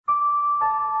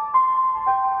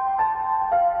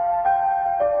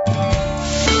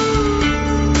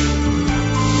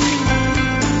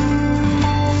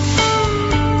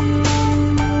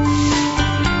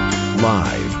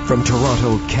From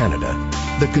Toronto, Canada,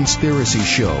 The Conspiracy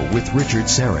Show with Richard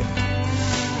Sirhan.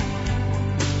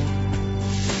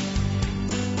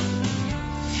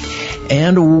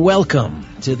 And welcome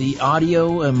to the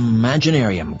Audio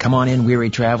Imaginarium. Come on in, weary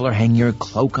traveler, hang your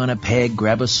cloak on a peg,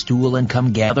 grab a stool, and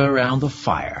come gather around the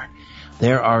fire.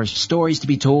 There are stories to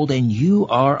be told, and you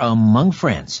are among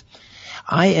friends.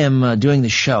 I am doing the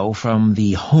show from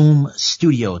the home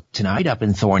studio tonight up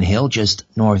in Thornhill, just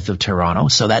north of Toronto.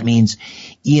 So that means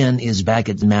Ian is back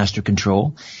at the master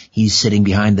control. He's sitting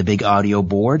behind the big audio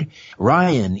board.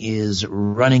 Ryan is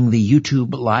running the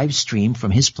YouTube live stream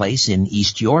from his place in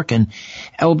East York. And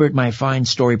Albert, my fine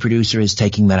story producer, is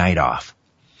taking the night off.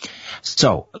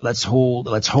 So let's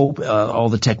hope all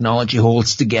the technology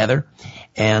holds together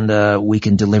and we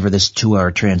can deliver this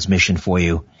 2-hour transmission for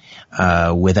you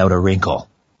without a wrinkle.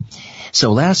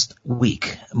 So last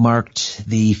week marked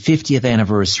the 50th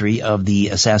anniversary of the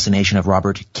assassination of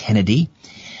Robert Kennedy.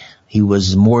 He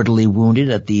was mortally wounded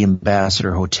at the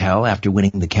Ambassador Hotel after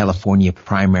winning the California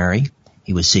primary.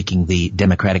 He was seeking the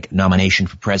Democratic nomination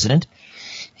for president.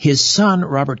 His son,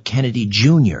 Robert Kennedy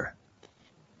Jr.,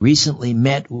 recently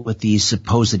met with the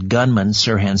supposed gunman,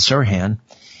 Sirhan Sirhan,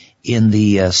 in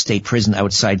the state prison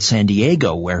outside San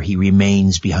Diego, where he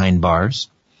remains behind bars.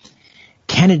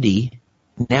 Kennedy,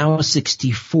 now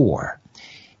 64,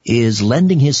 is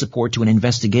lending his support to an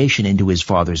investigation into his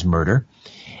father's murder.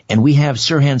 And we have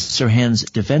Sirhan Sirhan's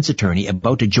defense attorney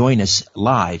about to join us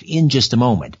live in just a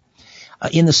moment.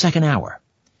 In the second hour,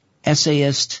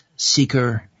 essayist,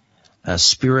 seeker,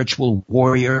 spiritual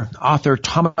warrior, author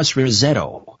Thomas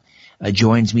Rossetto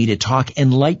joins me to talk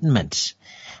enlightenment.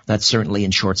 That's certainly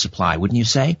in short supply, wouldn't you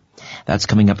say? That's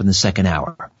coming up in the second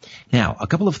hour. Now, a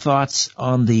couple of thoughts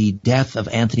on the death of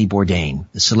Anthony Bourdain,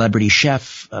 the celebrity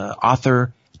chef,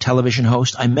 author, television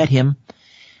host. I met him,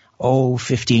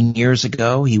 15 years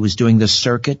ago. He was doing the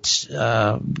circuit,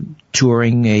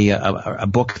 touring a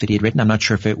book that he had written. I'm not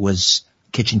sure if it was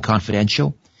Kitchen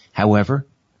Confidential. However,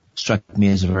 struck me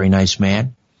as a very nice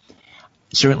man.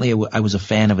 Certainly, I was a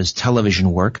fan of his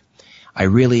television work. I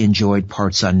really enjoyed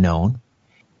Parts Unknown.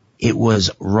 It was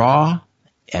raw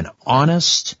and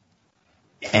honest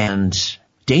and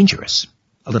dangerous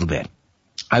a little bit.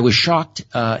 I was shocked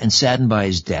and saddened by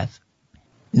his death.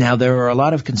 Now, there are a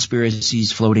lot of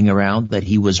conspiracies floating around that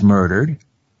he was murdered,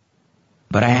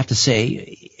 but I have to say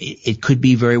it could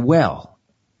be very well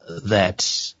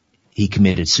that he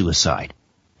committed suicide.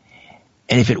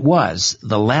 And if it was,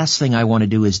 the last thing I want to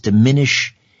do is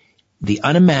diminish the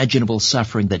unimaginable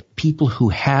suffering that people who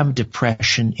have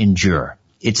depression endure.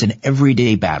 It's an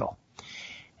everyday battle.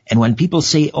 And when people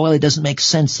say, it doesn't make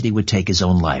sense that he would take his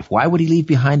own life. Why would he leave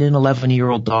behind an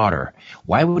 11-year-old daughter?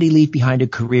 Why would he leave behind a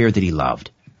career that he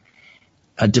loved?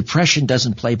 A depression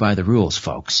doesn't play by the rules,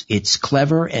 folks. It's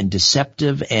clever and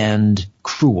deceptive and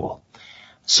cruel.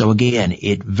 So again,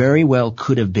 it very well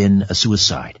could have been a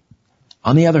suicide.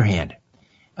 On the other hand,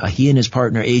 he and his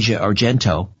partner Asia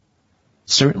Argento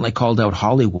certainly called out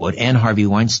Hollywood and Harvey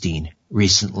Weinstein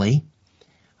recently.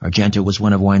 Argento was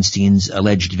one of Weinstein's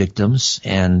alleged victims,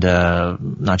 and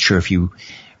not sure if you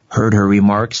heard her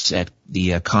remarks at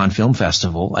the Cannes Film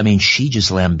Festival. I mean, she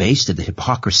just lambasted the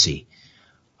hypocrisy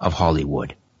of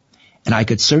Hollywood. And I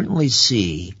could certainly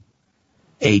see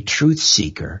a truth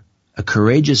seeker, a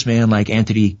courageous man like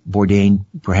Anthony Bourdain,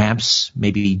 perhaps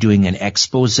maybe doing an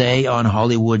expose on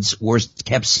Hollywood's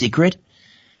worst-kept secret,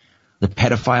 the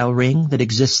pedophile ring that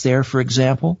exists there, for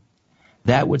example.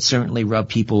 That would certainly rub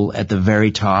people at the very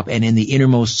top and in the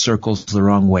innermost circles the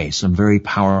wrong way, some very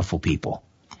powerful people.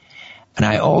 And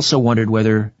I also wondered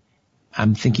whether,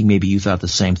 I'm thinking maybe you thought the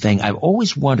same thing, I've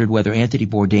always wondered whether Anthony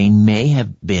Bourdain may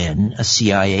have been a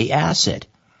CIA asset.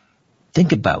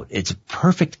 Think about it. It's a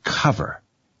perfect cover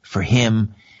for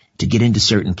him to get into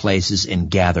certain places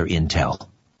and gather intel.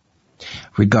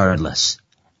 Regardless,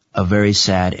 a very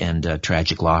sad and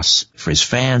tragic loss for his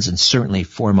fans and certainly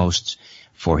foremost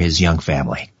for his young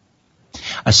family.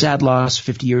 A sad loss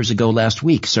 50 years ago last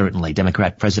week, certainly.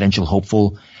 Democrat presidential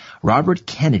hopeful Robert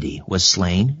Kennedy was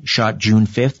slain, shot June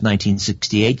 5th,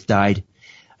 1968, died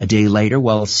a day later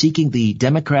while seeking the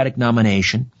Democratic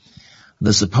nomination.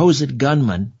 The supposed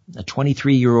gunman, a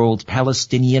 23-year-old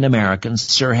Palestinian-American,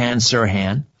 Sirhan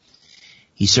Sirhan,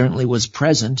 he certainly was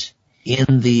present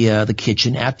in the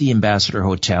kitchen at the Ambassador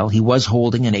Hotel. He was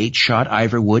holding an 8-shot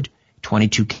Ivorwood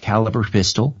 .22 caliber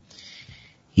pistol.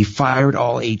 He fired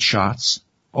all 8 shots,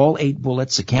 all 8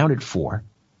 bullets accounted for.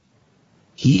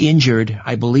 He injured,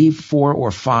 I believe, 4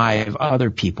 or 5 other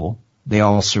people. They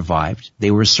all survived. They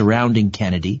were surrounding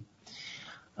Kennedy.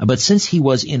 But since he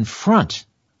was in front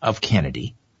of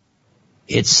Kennedy,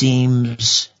 it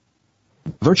seems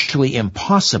virtually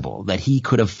impossible that he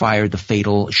could have fired the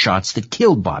fatal shots that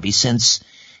killed Bobby, since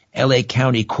L.A.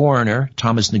 County Coroner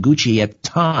Thomas Noguchi at the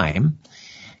time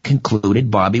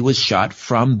concluded Bobby was shot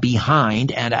from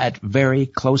behind and at very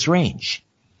close range.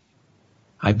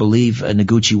 I believe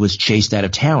Noguchi was chased out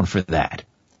of town for that,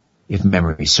 if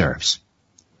memory serves.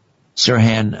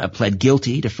 Sirhan pled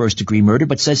guilty to first-degree murder,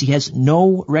 but says he has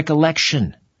no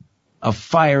recollection of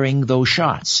firing those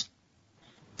shots.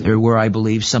 There were, I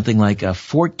believe, something like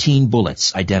 14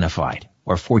 bullets identified,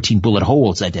 or 14 bullet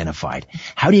holes identified.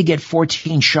 How do you get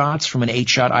 14 shots from an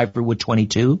 8-shot Iverwood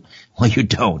 22? Well, you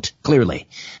don't, clearly.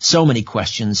 So many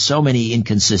questions, so many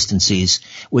inconsistencies,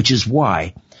 which is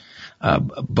why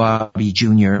Bobby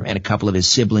Jr. and a couple of his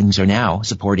siblings are now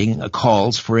supporting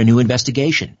calls for a new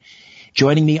investigation.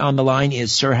 Joining me on the line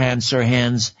is Sirhan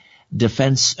Sirhan's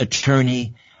defense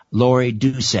attorney, Laurie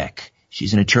Dusek.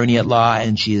 She's an attorney at law,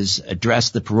 and she has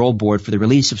addressed the parole board for the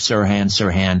release of Sirhan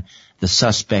Sirhan, the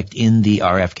suspect in the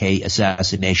RFK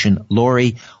assassination.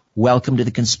 Laurie, welcome to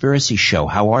the Conspiracy Show.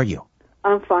 How are you?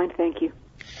 I'm fine, thank you.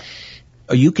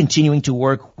 Are you continuing to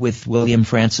work with William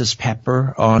Francis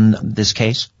Pepper on this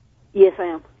case? Yes, I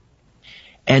am.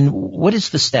 And what is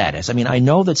the status? I mean, I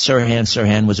know that Sirhan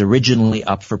Sirhan was originally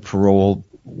up for parole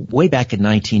way back in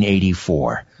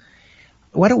 1984.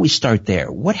 Why don't we start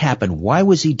there? What happened? Why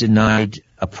was he denied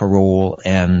a parole?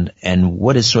 And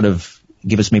what is sort of,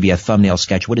 give us maybe a thumbnail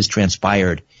sketch, what has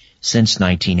transpired since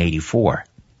 1984?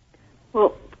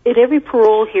 Well, at every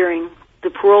parole hearing, the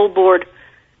parole board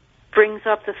brings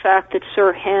up the fact that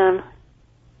Sirhan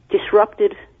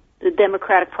disrupted the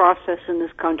democratic process in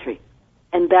this country.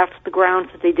 And that's the grounds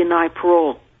that they deny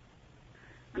parole.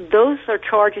 Those are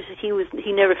charges that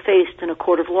he never faced in a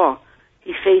court of law.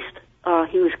 He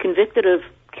was convicted of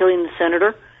killing the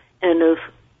senator and of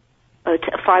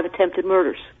 5 attempted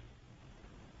murders.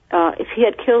 If he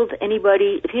had killed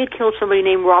somebody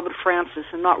named Robert Francis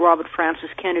and not Robert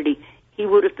Francis Kennedy, he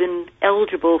would have been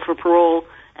eligible for parole,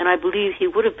 and I believe he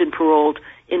would have been paroled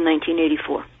in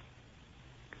 1984.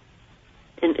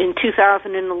 In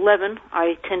 2011, I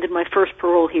attended my first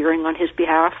parole hearing on his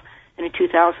behalf, and in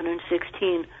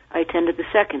 2016, I attended the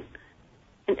second.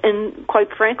 And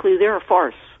quite frankly, they're a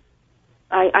farce.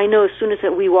 I know as soon as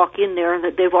that we walk in there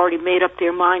that they've already made up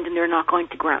their mind and they're not going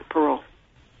to grant parole.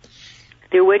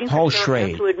 They're waiting for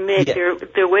Sirhan to admit. Yeah.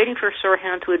 They're waiting for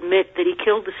Sirhan to admit that he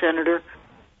killed the senator,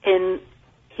 and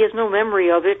he has no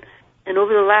memory of it. And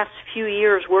over the last few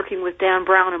years, working with Dan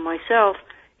Brown and myself,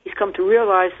 he's come to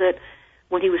realize that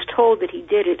when he was told that he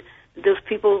did it, those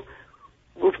people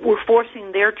were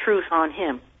forcing their truth on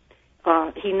him.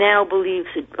 He now believes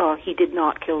that he did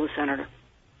not kill the senator.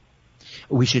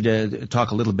 We should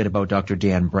talk a little bit about Dr.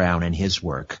 Dan Brown and his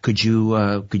work. Could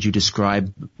you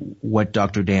describe what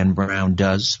Dr. Dan Brown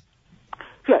does?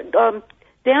 Yeah,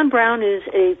 Dan Brown is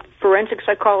a forensic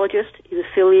psychologist. He's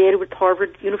affiliated with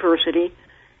Harvard University,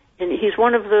 and he's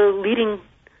one of the leading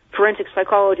forensic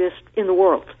psychologists in the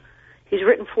world. He's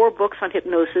written 4 books on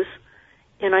hypnosis,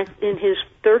 and in his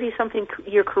 30-something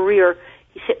year career,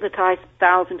 he's hypnotized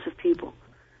thousands of people.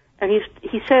 And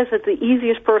he says that the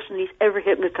easiest person he's ever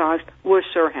hypnotized was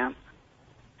Sirhan.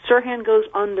 Sirhan goes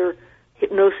under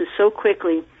hypnosis so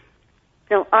quickly.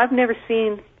 Now, I've never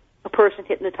seen a person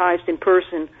hypnotized in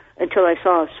person until I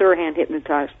saw Sirhan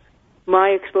hypnotized. My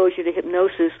exposure to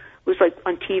hypnosis was like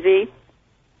on TV,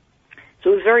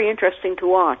 so it was very interesting to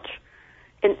watch.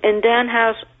 And Dan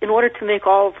has, in order to make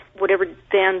all of whatever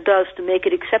Dan does to make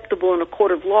it acceptable in a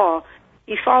court of law,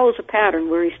 he follows a pattern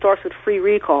where he starts with free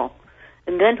recall,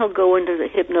 and then he'll go into the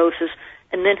hypnosis,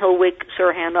 and then he'll wake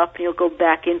Sirhan up, and he'll go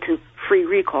back into free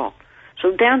recall. So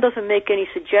Dan doesn't make any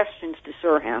suggestions to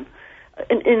Sirhan.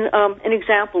 An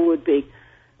example would be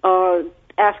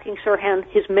asking Sirhan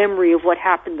his memory of what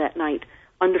happened that night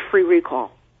under free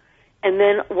recall. And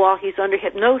then while he's under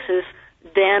hypnosis,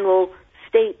 Dan will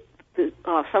state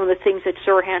some of the things that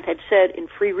Sirhan had said in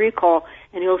free recall,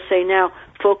 and he'll say, now,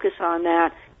 focus on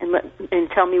that and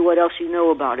tell me what else you know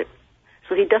about it.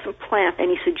 So he doesn't plant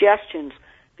any suggestions,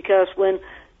 because when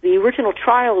the original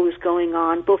trial was going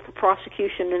on, both the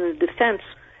prosecution and the defense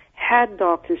had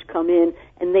doctors come in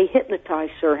and they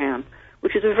hypnotized Sirhan,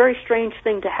 which is a very strange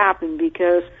thing to happen,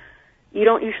 because you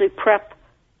don't usually prep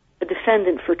a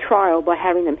defendant for trial by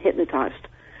having them hypnotized.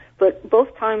 But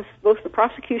both times, both the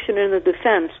prosecution and the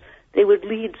defense, they would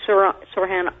lead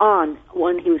Sirhan on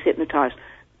when he was hypnotized.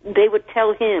 They would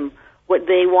tell him what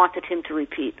they wanted him to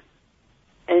repeat.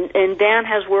 And Dan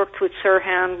has worked with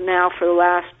Sirhan now for the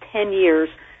last 10 years,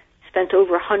 spent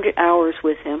over 100 hours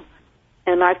with him,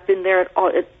 and I've been there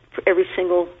at every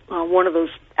single one of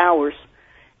those hours.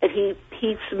 And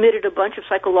he submitted a bunch of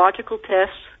psychological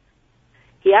tests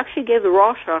He actually gave the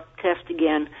Rorschach test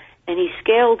again, and he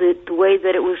scaled it the way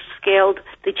that it was scaled.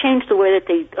 They changed the way that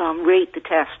they rate the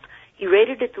test. He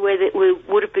rated it the way that it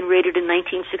would have been rated in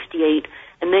 1968,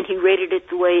 and then he rated it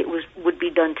the way it would be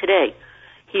done today.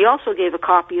 He also gave a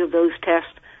copy of those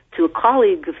tests to a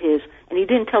colleague of his, and he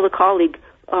didn't tell the colleague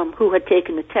who had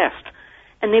taken the test.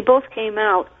 And they both came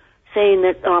out saying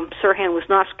that Sirhan was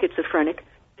not schizophrenic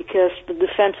because the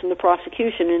defense and the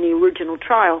prosecution in the original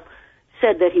trial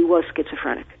said that he was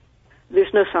schizophrenic.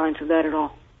 There's no signs of that at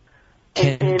all.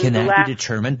 Can that be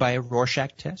determined by a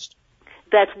Rorschach test?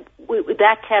 That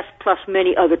test plus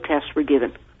many other tests were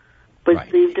given. But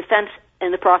right. The defense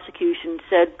and the prosecution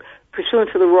said,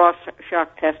 pursuant to the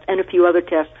Rorschach test and a few other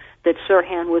tests, that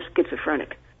Sirhan was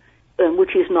schizophrenic,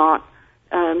 which he's not.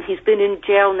 He's been in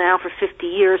jail now for 50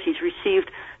 years. He's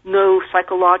received no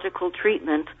psychological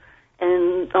treatment,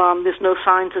 and there's no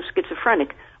signs of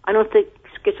schizophrenic. I don't think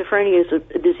schizophrenia is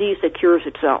a disease that cures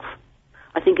itself.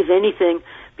 I think, if anything,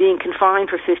 being confined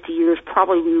for 50 years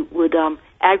probably would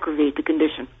aggravate the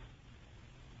condition.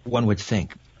 One would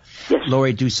think. Yes.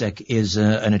 Laurie Dusek is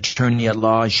an attorney at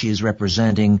law. She is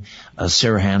representing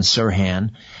Sirhan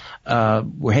Sirhan.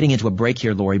 We're heading into a break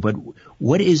here, Laurie, but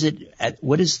what is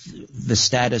the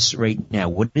status right now?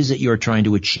 What is it you're trying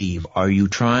to achieve? Are you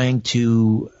trying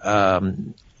to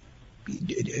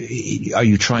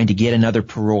get another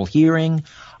parole hearing?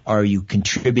 Are you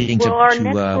contributing to... Well, our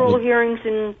next parole hearing's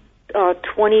in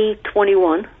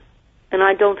 2021, and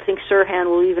I don't think Sirhan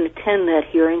will even attend that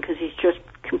hearing because he's just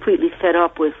completely fed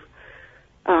up with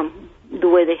the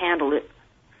way they handled it.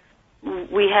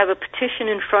 We have a petition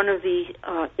in front of the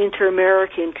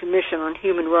Inter-American Commission on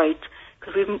Human Rights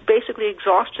because we've basically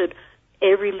exhausted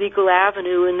every legal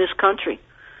avenue in this country.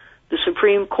 The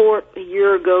Supreme Court a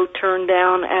year ago turned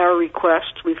down our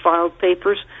requests. We filed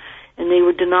papers, and they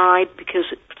were denied because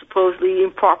it supposedly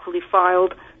improperly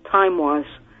filed time-wise.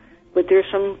 But there's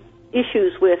some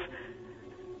issues with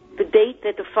the date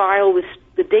that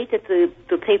the date that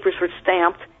the papers were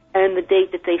stamped and the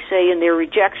date that they say in their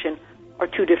rejection are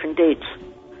two different dates.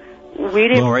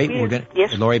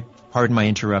 Laurie, pardon my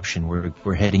interruption.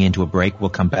 We're heading into a break. We'll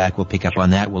come back. We'll pick up on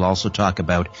that. We'll also talk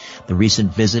about the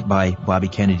recent visit by Bobby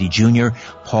Kennedy Jr.,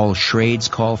 Paul Schrade's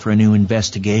call for a new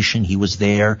investigation. He was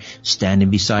there, standing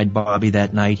beside Bobby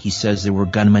that night. He says there were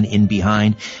gunmen in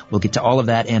behind. We'll get to all of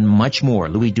that and much more.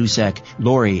 Laurie Dusek,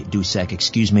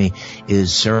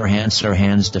 is Sirhan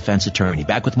Sirhan's defense attorney.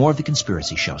 Back with more of The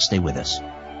Conspiracy Show. Stay with us.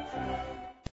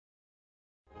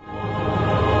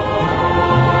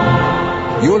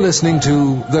 You're listening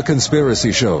to The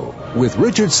Conspiracy Show with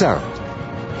Richard Sirhan.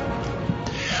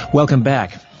 Welcome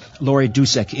back. Laurie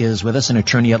Dusek is with us, an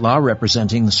attorney at law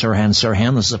representing Sirhan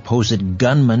Sirhan, the supposed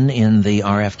gunman in the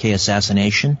RFK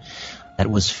assassination.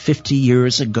 That was 50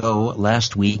 years ago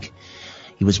last week.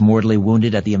 He was mortally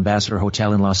wounded at the Ambassador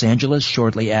Hotel in Los Angeles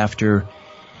shortly after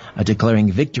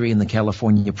declaring victory in the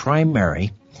California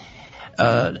primary.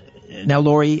 Now,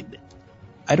 Laurie,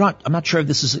 I'm not sure if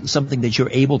this is something that you're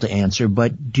able to answer,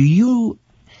 but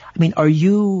are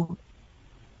you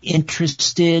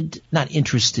interested, not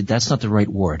interested, that's not the right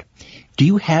word. Do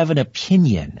you have an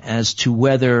opinion as to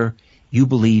whether you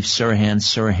believe Sirhan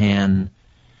Sirhan,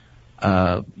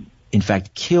 in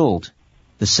fact, killed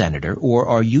the senator, or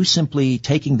are you simply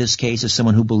taking this case as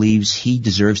someone who believes he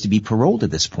deserves to be paroled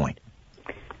at this point?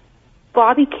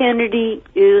 Bobby Kennedy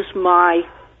is my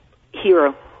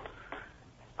hero.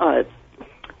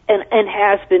 And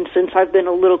has been since I've been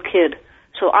a little kid.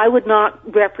 So I would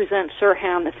not represent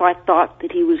Sirhan if I thought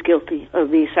that he was guilty of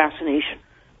the assassination.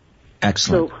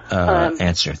 Excellent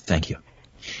answer. Thank you.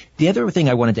 The other thing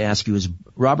I wanted to ask you is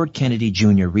Robert Kennedy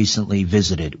Jr. recently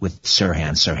visited with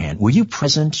Sirhan Sirhan. Were you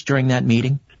present during that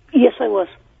meeting? Yes, I was.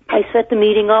 I set the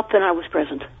meeting up and I was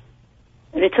present.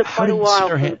 And it took quite a while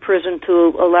for the prison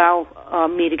to allow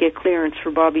me to get clearance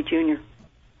for Bobby Jr.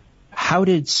 How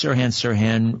did Sirhan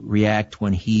Sirhan react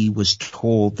when he was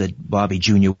told that Bobby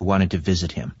Jr. wanted to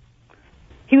visit him?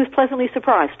 He was pleasantly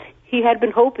surprised. He had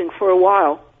been hoping for a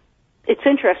while. It's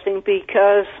interesting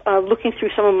because looking through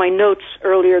some of my notes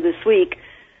earlier this week,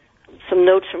 some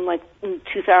notes from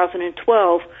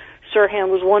 2012, Sirhan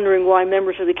was wondering why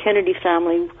members of the Kennedy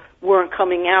family weren't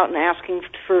coming out and asking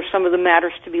for some of the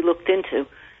matters to be looked into.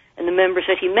 And the members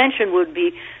that he mentioned would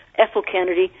be Ethel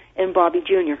Kennedy and Bobby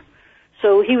Jr.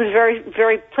 So he was very,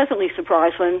 very pleasantly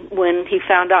surprised when he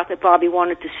found out that Bobby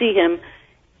wanted to see him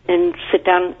and sit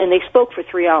down, and they spoke for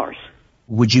 3 hours.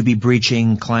 Would you be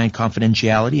breaching client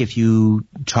confidentiality if you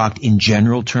talked in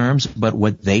general terms about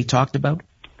what they talked about?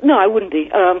 No, I wouldn't be,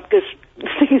 because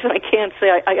things I can't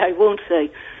say, I won't say.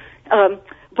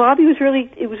 Bobby was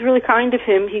it was really kind of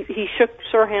him. He shook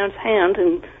Sirhan's hand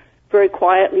and very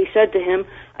quietly said to him,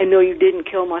 "I know you didn't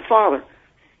kill my father."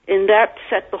 And that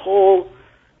set the whole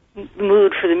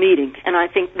mood for the meeting, and I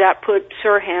think that put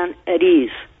Sirhan at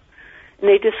ease. And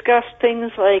they discussed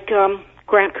things like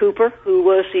Grant Cooper, who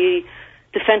was the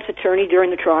defense attorney during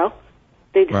the trial.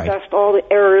 They discussed all the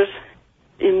errors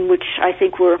in which I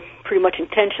think were pretty much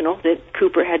intentional that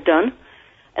Cooper had done,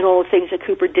 and all the things that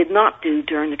Cooper did not do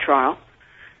during the trial.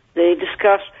 They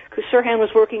discussed, because Sirhan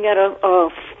was working at a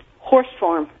horse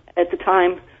farm at the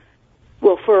time,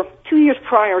 well, for 2 years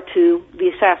prior to the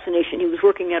assassination, he was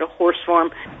working at a horse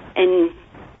farm, and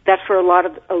that's where a lot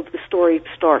of the story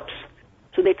starts.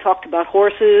 So they talked about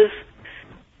horses.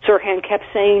 Sirhan kept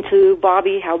saying to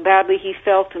Bobby how badly he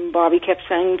felt, and Bobby kept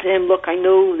saying to him, "Look, I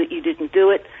know that you didn't do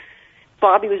it."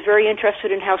 Bobby was very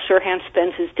interested in how Sirhan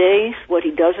spends his days, what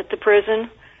he does at the prison,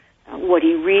 what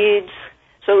he reads.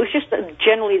 So it was just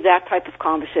generally that type of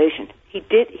conversation. He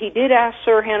did ask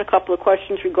Sirhan a couple of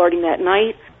questions regarding that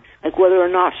night, like whether or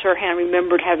not Sirhan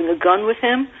remembered having a gun with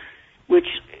him, which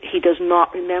he does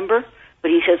not remember.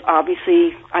 But he says,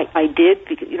 obviously, I did,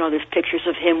 because, there's pictures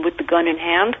of him with the gun in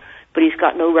hand, but he's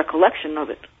got no recollection of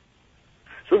it.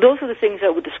 So those are the things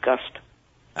that were discussed.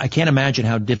 I can't imagine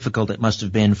how difficult it must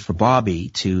have been for Bobby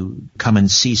to come and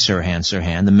see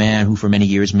Sirhan, the man who for many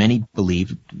years many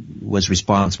believed was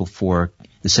responsible for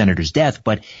the senator's death.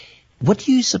 But what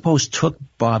do you suppose took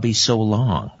Bobby so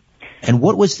long? And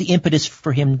what was the impetus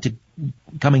for him to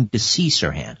coming to see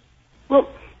Sirhan? Well,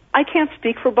 I can't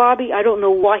speak for Bobby. I don't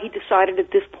know why he decided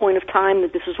at this point of time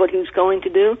that this is what he was going to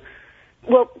do.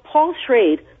 Well, Paul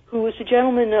Schrade, who was the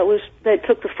gentleman that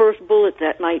took the first bullet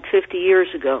that night 50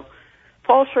 years ago,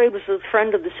 Paul Schrade was a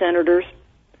friend of the senator's,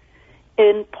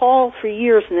 and Paul, for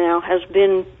years now, has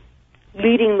been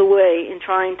leading the way in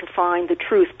trying to find the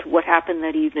truth to what happened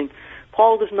that evening.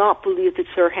 Paul does not believe that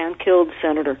Sirhan killed the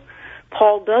senator.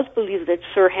 Paul does believe that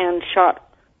Sirhan shot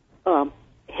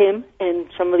him and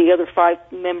some of the other 5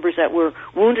 members that were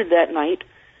wounded that night.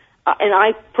 And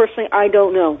I personally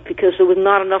don't know, because there was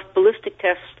not enough ballistic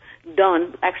tests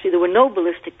done. Actually, there were no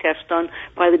ballistic tests done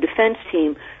by the defense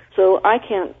team. So I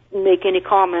can't make any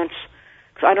comments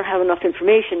because I don't have enough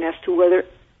information as to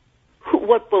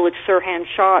what bullets Sirhan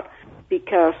shot,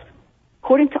 because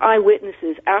according to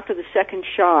eyewitnesses, after the second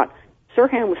shot,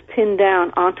 Sirhan was pinned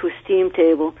down onto a steam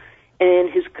table, and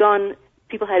his gun,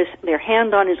 people had their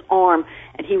hand on his arm,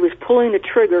 and he was pulling the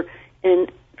trigger,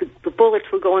 and the bullets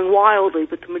were going wildly,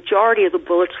 but the majority of the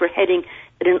bullets were heading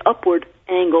at an upward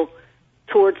angle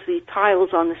towards the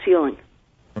tiles on the ceiling.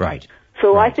 Right.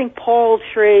 So I think Paul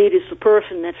Schrade is the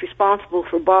person that's responsible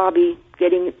for Bobby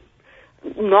getting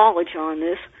knowledge on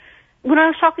this. When I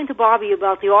was talking to Bobby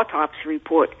about the autopsy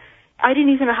report, I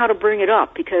didn't even know how to bring it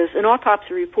up, because an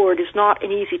autopsy report is not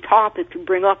an easy topic to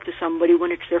bring up to somebody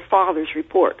when it's their father's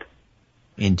report.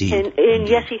 Indeed. And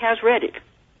yes, he has read it.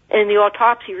 And the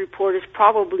autopsy report is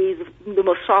probably the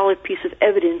most solid piece of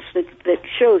evidence that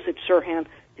shows that Sirhan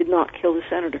did not kill the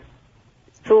senator.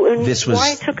 So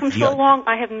why it took him so long,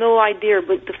 I have no idea,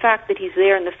 but the fact that he's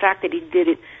there and the fact that he did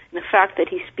it and the fact that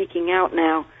he's speaking out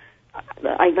now,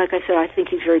 like I said, I think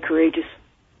he's very courageous.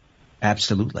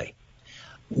 Absolutely.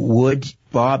 Would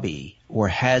Bobby, or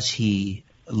has he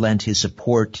lent his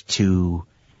support to,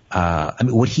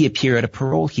 would he appear at a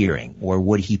parole hearing, or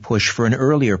would he push for an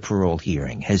earlier parole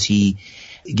hearing? Has he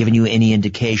given you any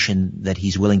indication that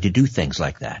he's willing to do things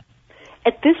like that?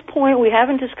 At this point, we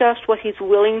haven't discussed what he's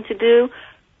willing to do,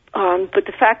 but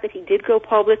the fact that he did go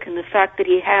public and the fact that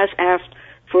he has asked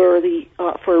for a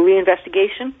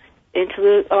reinvestigation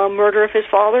into the murder of his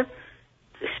father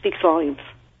speaks volumes.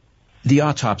 The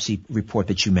autopsy report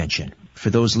that you mentioned,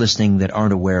 for those listening that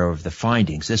aren't aware of the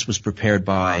findings, this was prepared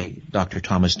by Dr.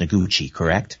 Thomas Noguchi,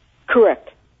 correct?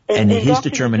 Correct. And his Dr.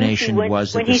 determination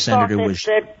was that the senator was...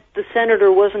 that the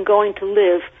senator wasn't going to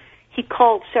live, he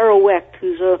called Sarah Wecht,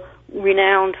 who's a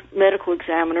renowned medical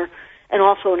examiner and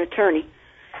also an attorney.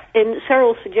 And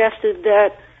Cyril suggested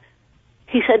that,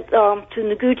 he said to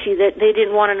Noguchi that they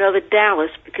didn't want another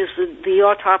Dallas because the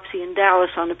autopsy in Dallas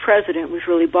on the president was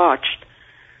really botched.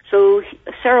 So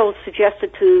Cyril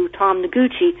suggested to Tom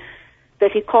Noguchi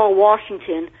that he call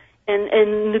Washington, and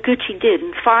Noguchi did.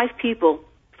 And 5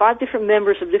 different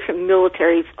members of different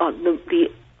military, the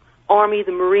Army,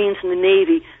 the Marines, and the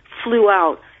Navy flew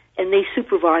out, and they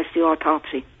supervised the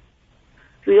autopsy.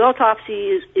 The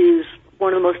autopsy is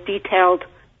one of the most detailed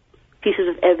pieces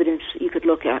of evidence that you could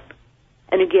look at.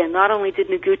 And again, not only did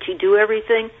Noguchi do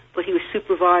everything, but he was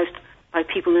supervised by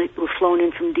people that were flown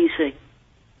in from D.C.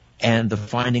 and the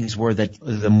findings were that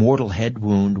the mortal head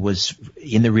wound was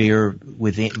in the rear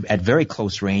at very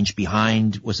close range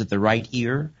behind, was it the right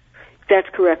ear? That's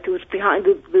correct. It was behind,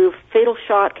 the fatal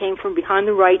shot came from behind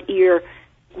the right ear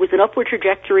with an upward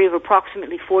trajectory of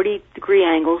approximately 40-degree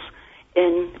angles,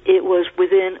 and it was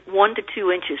within 1 to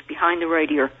 2 inches behind the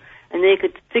right ear. And they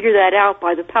could figure that out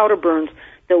by the powder burns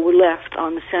that were left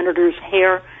on the senator's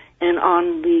hair and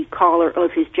on the collar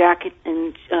of his jacket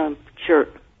and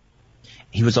shirt.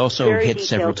 He was also Very hit detailed.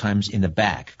 several times in the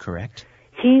back, correct?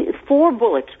 4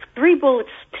 bullets, 3 bullets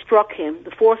struck him.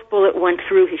 The 4th bullet went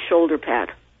through his shoulder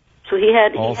pad. So he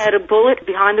had a bullet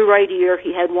behind the right ear.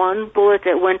 He had 1 bullet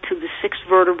that went to the 6th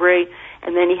vertebrae,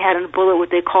 and then he had a bullet what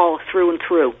they call through and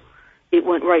through. It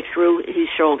went right through his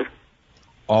shoulder.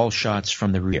 All shots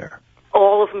from the rear.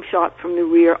 All of them shot from the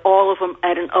rear, all of them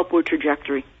at an upward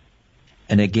trajectory.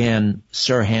 And again,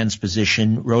 Sirhan's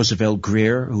position, Roosevelt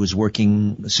Greer, who was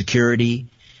working security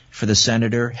for the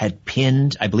senator, had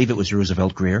pinned, I believe it was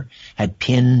Roosevelt Greer, had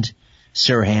pinned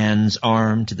Sirhan's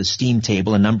arm to the steam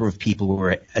table. A number of people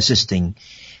were assisting.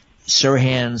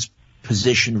 Sirhan's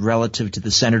position relative to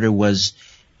the senator was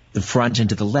the front and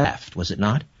to the left, was it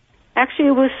not? Actually,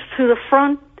 it was to the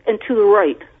front and to the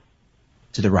right.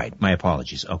 To the right. My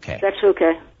apologies. Okay. That's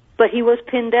okay. But he was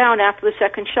pinned down after the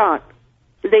second shot.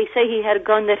 They say he had a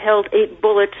gun that held 8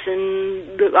 bullets,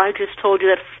 and I just told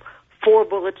you that 4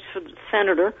 bullets for the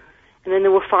senator, and then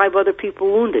there were 5 other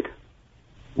people wounded.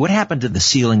 What happened to the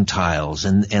ceiling tiles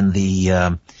and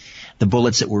the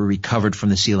bullets that were recovered from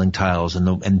the ceiling tiles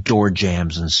and door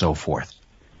jambs and so forth?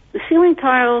 The ceiling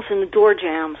tiles and the door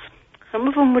jambs, some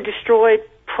of them were destroyed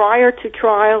prior to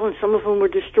trial, and some of them were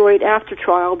destroyed after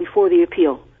trial before the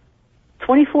appeal.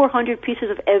 2,400 pieces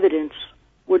of evidence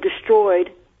were destroyed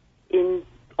in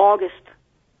August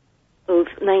of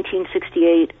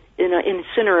 1968 in an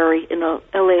incinerary in a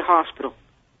L.A. hospital.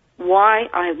 Why?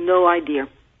 I have no idea.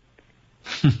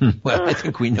 Well, I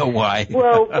think we know why.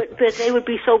 Well, but they would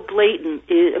be so blatant.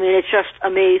 I mean, it's just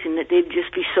amazing that they'd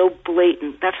just be so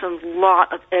blatant. That's a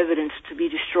lot of evidence to be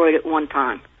destroyed at one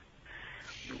time.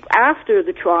 After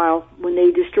the trial, when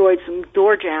they destroyed some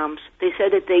door jambs, they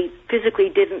said that they physically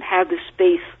didn't have the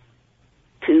space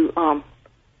to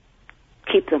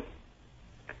keep them.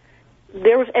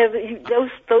 There was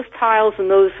those tiles and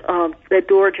that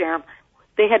door jamb.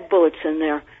 They had bullets in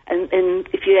there, and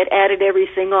if you had added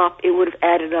everything up, it would have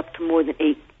added up to more than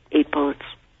eight bullets.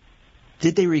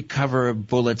 Did they recover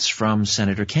bullets from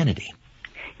Senator Kennedy?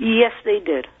 Yes, they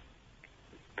did,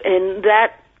 and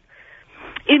that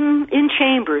in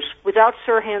chambers, without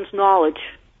Sirhan's knowledge,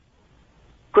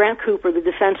 Grant Cooper, the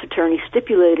defense attorney,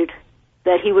 stipulated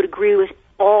that he would agree with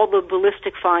all the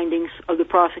ballistic findings of the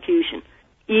prosecution,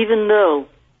 even though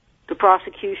the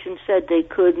prosecution said they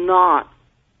could not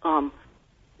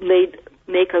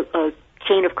make a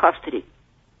chain of custody.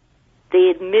 They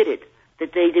admitted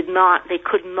that they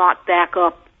could not back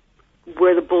up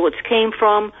where the bullets came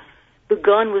from. The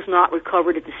gun was not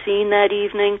recovered at the scene that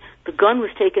evening. The gun was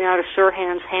taken out of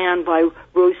Sirhan's hand by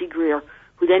Rosie Greer,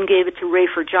 who then gave it to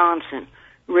Rayford Johnson.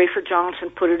 Rayford Johnson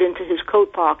put it into his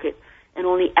coat pocket, and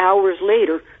only hours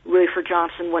later, Rayford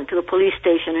Johnson went to the police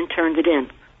station and turned it in.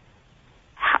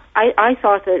 I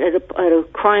thought that at a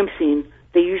crime scene,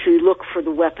 they usually look for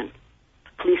the weapon.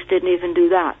 The police didn't even do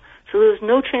that. So there was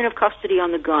no chain of custody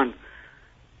on the gun.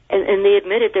 And they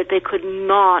admitted that they could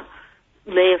not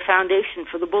lay a foundation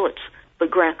for the bullets. But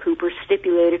Grant Cooper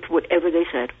stipulated to whatever they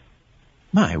said.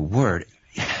 My word.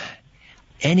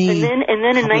 And then in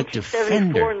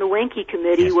 1974 in the Wenke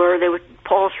Committee, yes, where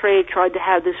Paul Schrade tried to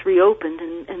have this reopened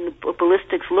and the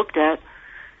ballistics looked at,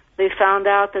 they found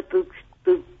out that the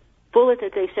bullet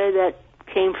that they said that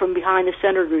came from behind the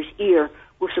senator's ear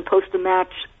was supposed to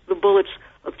match the bullets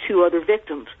of 2 other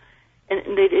victims.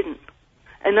 And they didn't.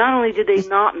 And not only did they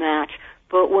not match,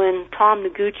 but when Tom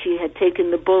Noguchi had taken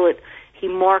the bullet, he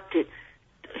marked it,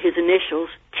 his initials,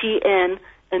 TN,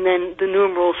 and then the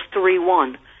numerals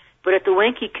 31. But at the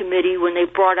Wenke Committee, when they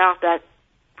brought out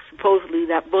supposedly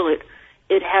that bullet,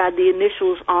 it had the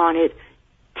initials on it,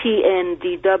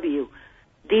 TNDW.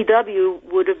 DW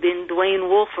would have been Dwayne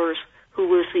Wolfers, who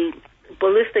was the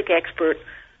ballistic expert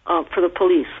for the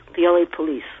police, the LA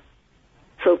police.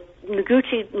 So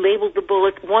Noguchi labeled the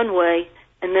bullet one way,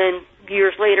 and then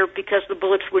years later, because the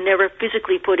bullets were never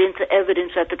physically put into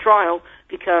evidence at the trial,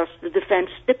 because the defense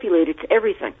stipulated to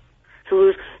everything.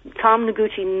 So Tom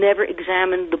Noguchi never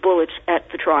examined the bullets at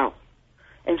the trial.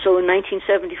 And so in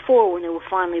 1974, when they were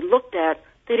finally looked at,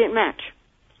 they didn't match.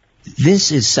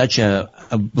 This is such a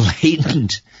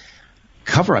blatant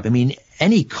cover-up. I mean,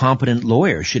 any competent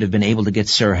lawyer should have been able to get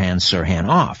Sirhan Sirhan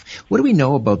off. What do we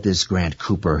know about this Grant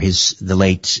Cooper, the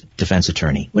late defense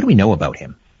attorney? What do we know about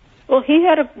him? Well, he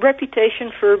had a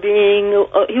reputation for being,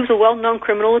 he was a well-known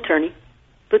criminal attorney.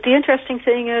 But the interesting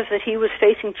thing is that he was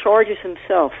facing charges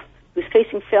himself. He was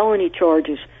facing felony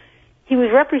charges. He was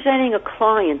representing a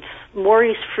client,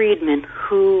 Maurice Friedman,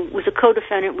 who was a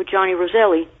co-defendant with Johnny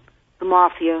Roselli, the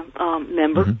mafia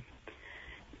member.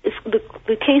 Mm-hmm.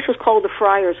 The case was called the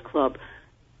Friars Club.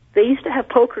 They used to have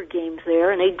poker games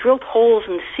there, and they drilled holes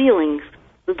in the ceilings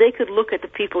so they could look at the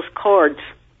people's cards,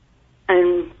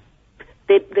 and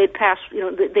they'd pass.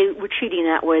 They were cheating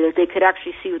that way, that they could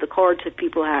actually see the cards that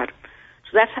people had.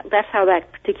 So that's how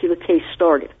that particular case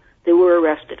started. They were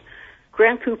arrested.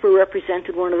 Grant Cooper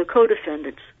represented one of the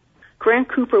co-defendants. Grant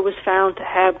Cooper was found to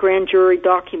have grand jury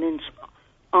documents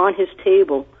on his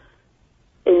table,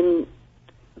 and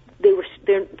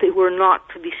they were not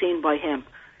to be seen by him.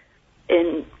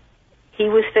 And he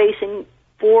was facing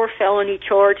 4 felony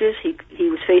charges. He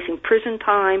was facing prison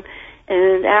time,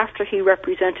 and after he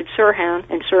represented Sirhan,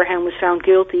 and Sirhan was found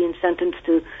guilty and sentenced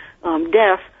to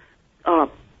death,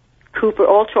 Cooper,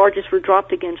 all charges were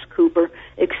dropped against Cooper,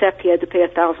 except he had to pay a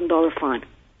 $1,000 fine.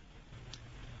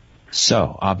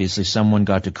 So, obviously someone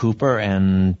got to Cooper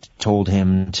and told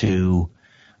him to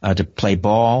play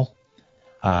ball,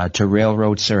 to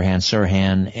railroad Sirhan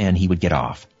Sirhan, and he would get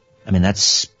off. I mean,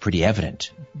 that's pretty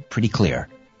evident, pretty clear.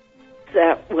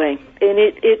 That way. And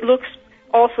it looks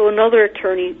also another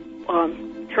attorney,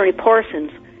 Attorney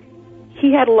Parsons,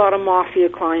 he had a lot of mafia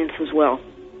clients as well.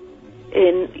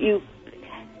 And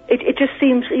it just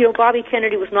seems, Bobby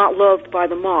Kennedy was not loved by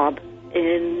the mob,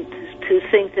 and to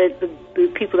think that the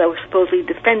people that were supposedly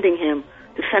defending him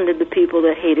defended the people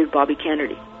that hated Bobby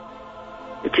Kennedy.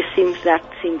 It just seems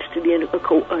to be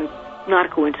not a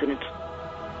coincidence.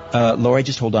 Laurie,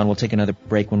 just hold on. We'll take another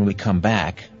break. When we come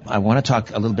back, I want to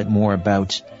talk a little bit more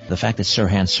about the fact that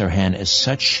Sirhan Sirhan is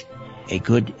such a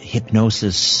good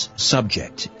hypnosis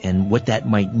subject and what that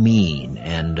might mean.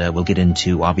 And we'll get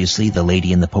into, obviously, the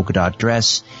lady in the polka dot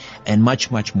dress and much,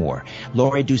 much more.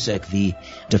 Laurie Dusek, the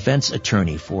defense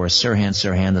attorney for Sirhan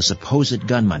Sirhan, the supposed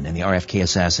gunman in the RFK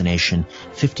assassination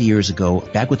 50 years ago.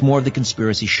 Back with more of The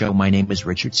Conspiracy Show. My name is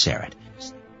Richard Sirhan.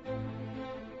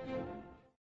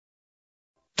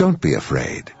 Don't be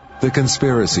afraid. The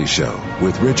Conspiracy Show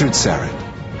with Richard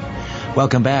Sirhan.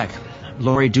 Welcome back.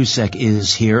 Laurie Dusek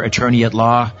is here, attorney at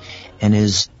law, and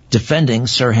is defending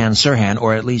Sirhan Sirhan,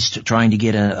 or at least trying to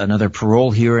get another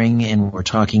parole hearing, and we're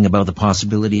talking about the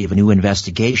possibility of a new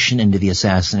investigation into the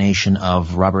assassination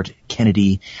of Robert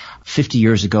Kennedy 50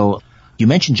 years ago. You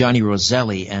mentioned Johnny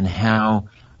Roselli and how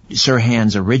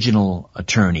Sirhan's original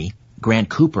attorney, Grant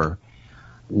Cooper,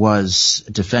 was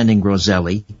defending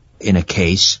Roselli in a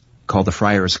case called the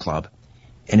Friars Club.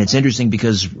 And it's interesting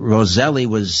because Roselli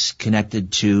was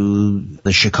connected to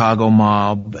the Chicago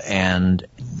mob, and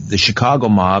the Chicago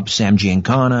mob, Sam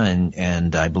Giancana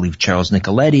and I believe Charles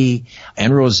Nicoletti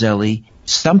and Roselli,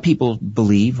 some people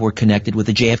believe were connected with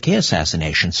the JFK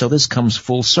assassination. So this comes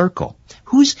full circle.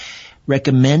 Who's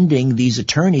recommending these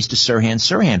attorneys to Sirhan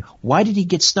Sirhan? Why did he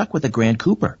get stuck with a Grant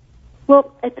Cooper?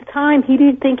 Well, at the time, he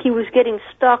didn't think he was getting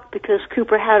stuck because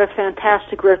Cooper had a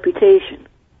fantastic reputation.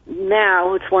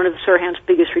 Now, it's one of Sirhan's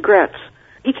biggest regrets.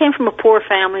 He came from a poor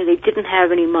family. They didn't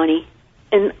have any money.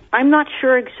 And I'm not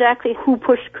sure exactly who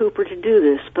pushed Cooper to do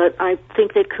this, but I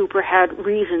think that Cooper had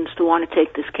reasons to want to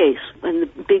take this case. And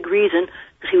the big reason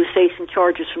is he was facing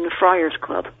charges from the Friars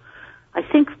Club. I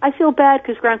feel bad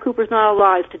because Grant Cooper's not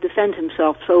alive to defend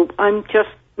himself, so I'm just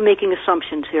making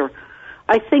assumptions here.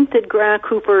 I think that Grant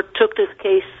Cooper took this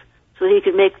case so he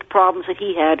could make the problems that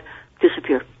he had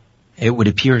disappear. It would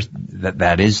appear that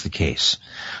that is the case.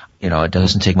 It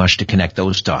doesn't take much to connect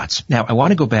those dots. Now, I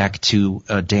want to go back to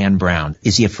Dan Brown.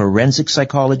 Is he a forensic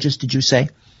psychologist, did you say?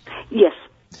 Yes.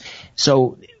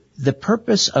 So the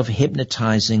purpose of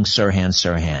hypnotizing Sirhan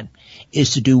Sirhan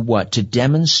is to do what? To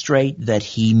demonstrate that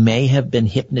he may have been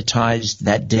hypnotized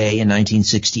that day in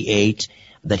 1968,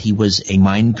 that he was a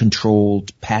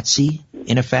mind-controlled patsy,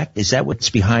 in effect? Is that what's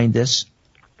behind this?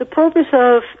 The purpose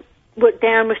of what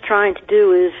Dan was trying to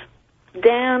do is,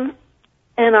 Dan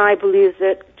and I believe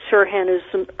that Sirhan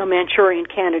is a Manchurian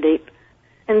candidate,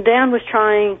 and Dan was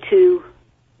trying to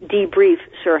debrief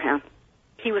Sirhan.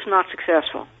 He was not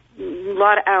successful. A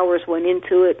lot of hours went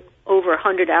into it, over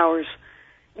 100 hours.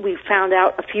 We found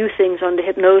out a few things under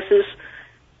hypnosis,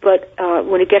 but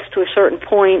when it gets to a certain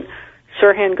point,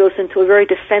 Sirhan goes into a very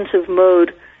defensive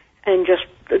mode and just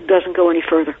doesn't go any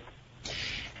further.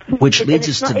 Which leads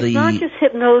us to the... It's not just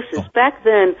hypnosis. Oh. Back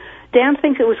then, Dan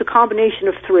thinks it was a combination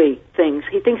of 3 things.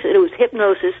 He thinks that it was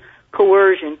hypnosis,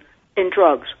 coercion, and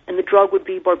drugs, and the drug would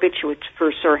be barbiturates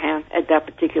for Sirhan at that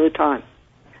particular time.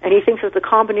 And he thinks that the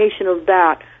combination of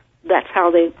that's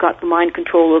how they got the mind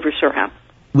control over Sirhan.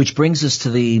 Which brings us to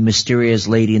the mysterious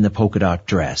lady in the polka dot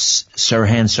dress.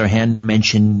 Sirhan Sirhan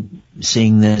mentioned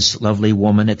seeing this lovely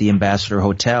woman at the Ambassador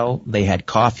Hotel. They had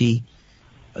coffee.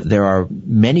 There are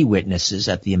many witnesses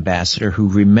at the Ambassador who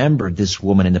remembered this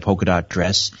woman in the polka dot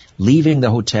dress leaving the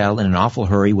hotel in an awful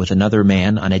hurry with another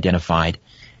man, unidentified,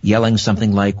 yelling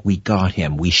something like, "We got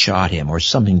him, we shot him," or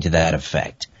something to that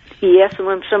effect. Yes, and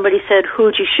when somebody said,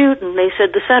 "Who'd you shoot?" and they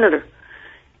said, "The senator."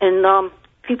 And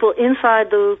people inside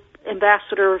the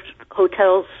Ambassador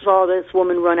Hotel saw this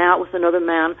woman run out with another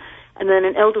man, and then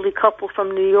an elderly couple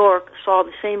from New York saw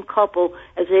the same couple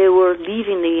as they were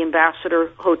leaving the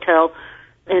Ambassador Hotel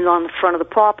and on the front of the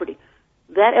property.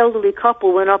 That elderly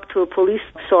couple went up to a police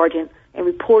sergeant and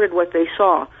reported what they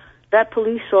saw. That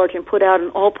police sergeant put out an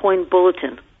all-point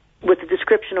bulletin with the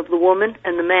description of the woman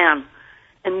and the man,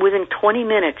 and within 20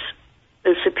 minutes,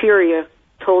 the superior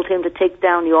told him to take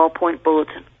down the all-point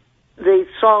bulletin. They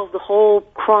solved the whole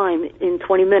crime in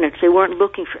 20 minutes. They weren't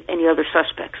looking for any other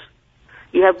suspects.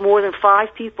 You have more than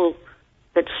 5 people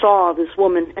that saw this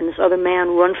woman and this other man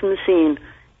run from the scene,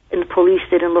 and the police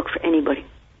didn't look for anybody.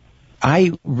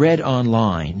 I read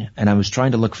online, and I was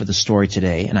trying to look for the story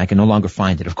today, and I can no longer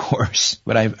find it, of course,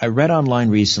 but I read online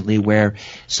recently where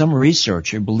some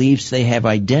researcher believes they have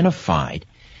identified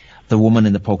the woman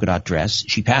in the polka dot dress.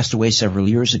 She passed away several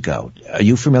years ago. Are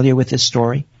you familiar with this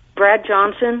story? Brad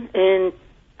Johnson and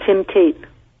Tim Tate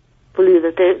believe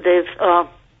that they've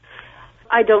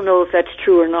I don't know if that's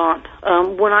true or not.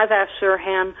 When I've asked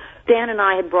Sirhan, Dan and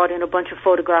I had brought in a bunch of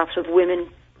photographs of women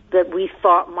that we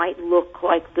thought might look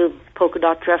like the polka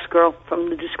dot dress girl from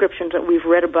the descriptions that we've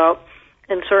read about,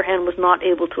 and Sirhan was not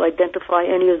able to identify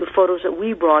any of the photos that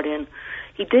we brought in.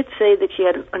 He did say that she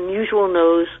had an unusual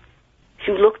nose.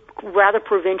 She looked rather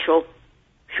provincial.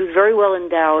 She was very well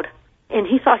endowed. And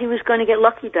he thought he was going to get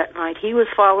lucky that night. He was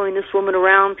following this woman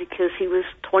around because he was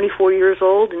 24 years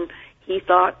old, and he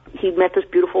thought he'd met this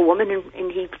beautiful woman,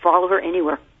 and he'd follow her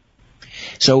anywhere.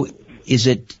 So is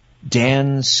it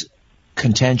Dan's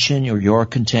contention or your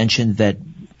contention that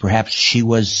perhaps she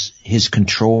was his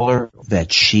controller,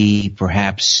 that she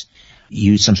perhaps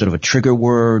used some sort of a trigger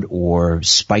word or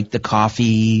spiked the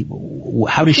coffee?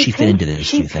 How does she fit into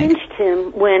this, do you think? She pinched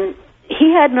him when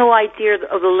he had no idea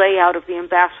of the layout of the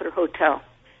Ambassador Hotel.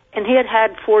 And he had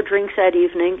had 4 drinks that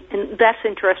evening, and that's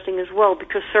interesting as well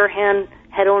because Sirhan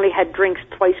had only had drinks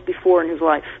twice before in his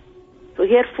life. So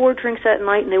he had 4 drinks that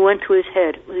night, and they went to his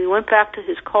head. When he went back to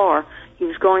his car, he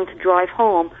was going to drive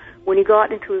home. When he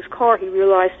got into his car, he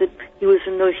realized that he was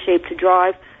in no shape to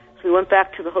drive, so he went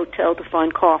back to the hotel to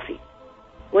find coffee.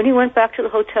 When he went back to the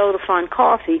hotel to find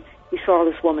coffee, he saw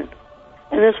this woman.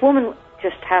 And this woman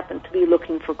just happened to be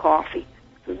looking for coffee.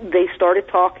 They started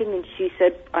talking, and she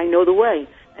said, "I know the way."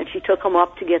 And she took him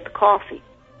up to get the coffee.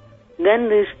 Then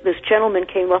this gentleman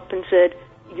came up and said,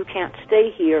 "You can't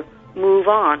stay here. Move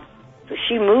on." So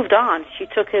she moved on. She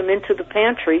took him into the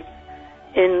pantry,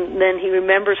 and then he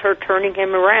remembers her turning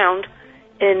him around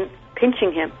and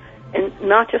pinching him. And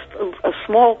not just a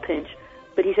small pinch,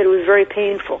 but he said it was very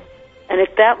painful. And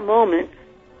at that moment,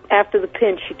 after the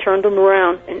pinch, she turned him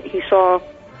around, and he saw,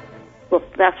 well,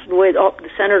 that's the way the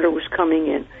senator was coming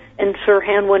in. And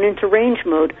Sirhan went into range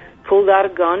mode, pulled out a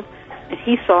gun, and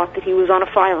he thought that he was on a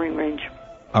firing range.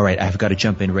 All right, I've got to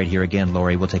jump in right here again,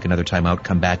 Laurie. We'll take another time out,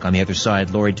 come back on the other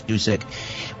side. Laurie Dusek,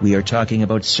 we are talking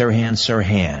about Sirhan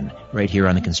Sirhan right here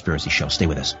on The Conspiracy Show. Stay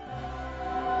with us.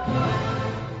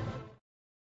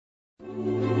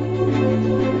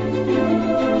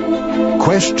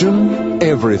 Question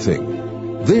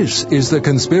everything. This is The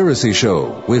Conspiracy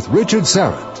Show with Richard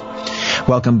Sirhan.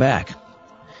 Welcome back.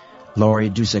 Laurie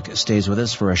Dusek stays with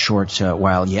us for a short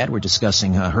while yet. We're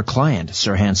discussing her client,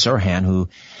 Sirhan Sirhan, who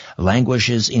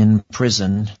languishes in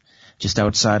prison just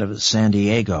outside of San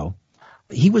Diego.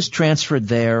 He was transferred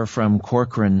there from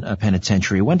Corcoran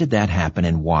Penitentiary. When did that happen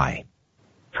and why?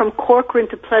 From Corcoran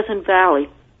to Pleasant Valley.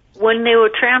 When they were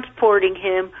transporting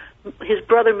him, his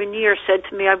brother Munir said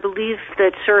to me, "I believe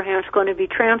that Sirhan's going to be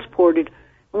transported."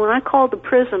 And when I called the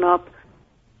prison up,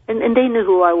 and they knew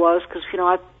who I was because,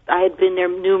 I had been there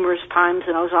numerous times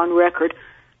and I was on record,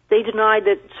 they denied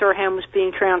that Sirhan was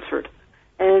being transferred.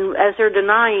 And as they're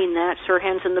denying that,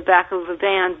 Sirhan's in the back of a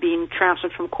van being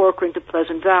transferred from Corcoran to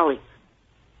Pleasant Valley.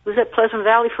 He was at Pleasant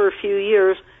Valley for a few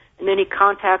years, and then he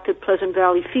contacted Pleasant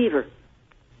Valley fever.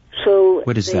 So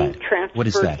what is they that?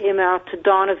 transferred him out to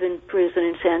Donovan Prison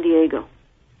in San Diego.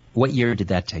 What year did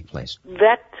that take place?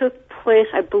 That took place,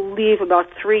 I believe, about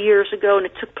 3 years ago, and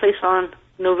it took place on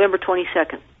November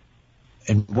 22nd.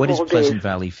 And what is Pleasant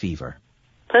Valley fever?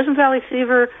 Pleasant Valley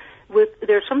fever,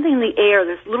 there's something in the air.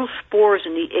 There's little spores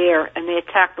in the air, and they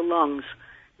attack the lungs.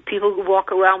 People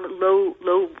walk around with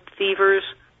low fevers,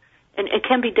 and it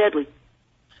can be deadly.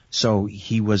 So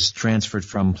he was transferred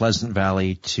from Pleasant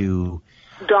Valley to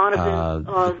Donovan,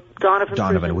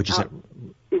 prison, which is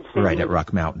at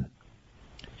Rock Mountain.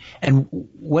 And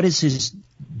what is his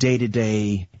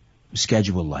day-to-day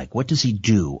schedule like? What does he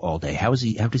do all day? How does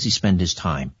he spend his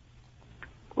time?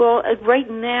 Well, right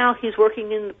now he's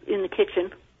working in the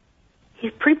kitchen. He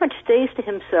pretty much stays to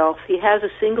himself. He has a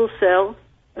single cell.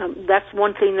 That's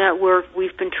one thing that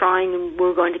we've been trying, and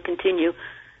we're going to continue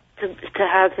to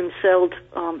have him celled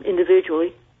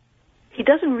individually. He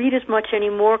doesn't read as much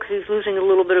anymore because he's losing a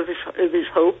little bit of his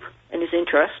hope and his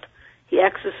interest. He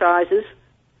exercises,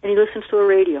 and he listens to a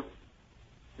radio.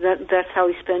 That's how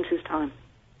he spends his time.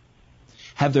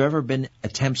 Have there ever been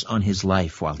attempts on his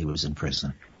life while he was in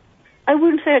prison? I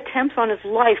wouldn't say attempts on his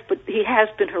life, but he has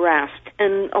been harassed.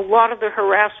 And a lot of the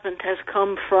harassment has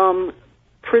come from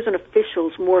prison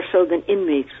officials more so than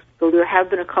inmates, though there have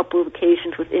been a couple of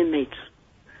occasions with inmates.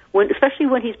 Especially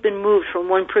when he's been moved from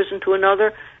one prison to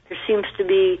another, there seems to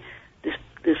be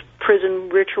this prison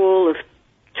ritual of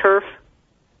turf,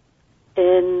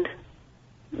 and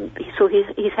so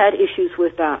he's had issues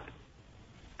with that.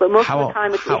 But most of the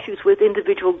time it's issues with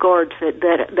individual guards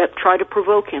that try to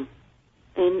provoke him.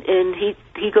 And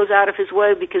he goes out of his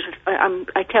way because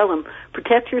I tell him,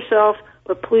 protect yourself,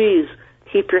 but please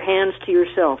keep your hands to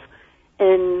yourself.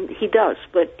 And he does,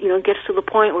 but it gets to the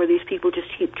point where these people just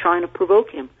keep trying to provoke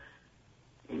him.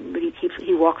 But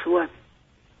he walks away.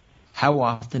 How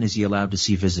often is he allowed to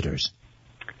see visitors?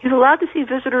 He's allowed to see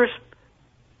visitors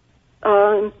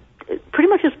pretty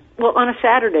much on a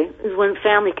Saturday is when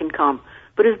family can come.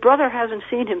 But his brother hasn't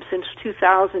seen him since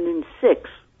 2006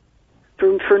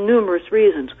 for numerous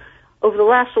reasons. Over the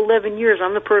last 11 years,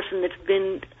 I'm the person that's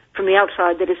been from the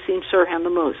outside that has seen Sirhan the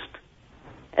most.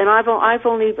 And I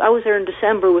was there in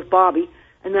December with Bobby,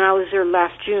 and then I was there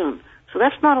last June. So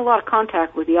that's not a lot of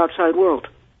contact with the outside world.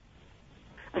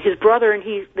 His brother and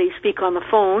they speak on the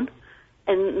phone,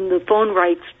 and the phone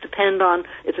rights depend on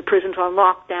if the prison's on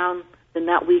lockdown, then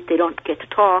that week they don't get to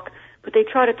talk, but they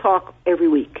try to talk every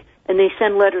week, and they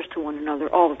send letters to one another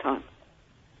all the time.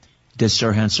 Does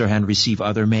Sirhan receive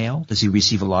other mail? Does he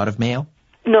receive a lot of mail?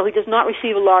 No, he does not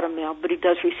receive a lot of mail, but he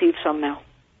does receive some mail.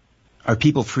 Are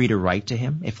people free to write to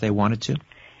him if they wanted to?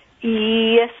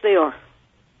 Yes, they are.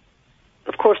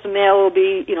 Of course, the mail will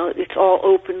be, it's all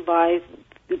opened by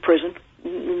the prison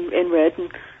and read,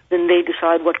 and then they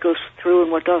decide what goes through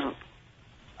and what doesn't.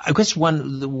 I guess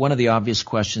one of the obvious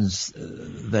questions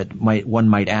that one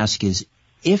might ask is,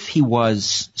 if he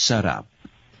was set up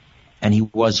and he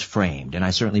was framed, and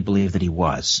I certainly believe that he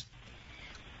was,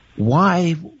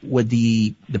 why would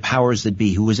the powers that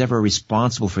be, who was ever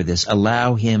responsible for this,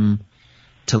 allow him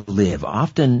to live?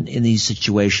 Often in these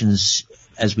situations,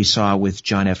 as we saw with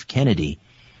John F. Kennedy,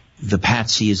 the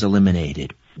patsy is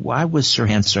eliminated. Why was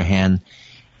Sirhan Sirhan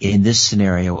in this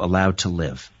scenario allowed to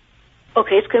live?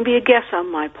 Okay, it's going to be a guess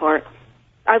on my part.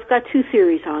 I've got two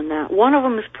theories on that. One of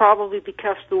them is probably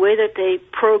because the way that they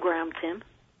programmed him,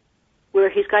 where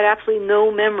he's got absolutely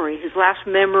no memory. His last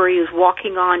memory is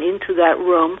walking on into that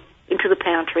room, into the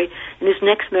pantry, and his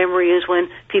next memory is when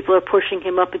people are pushing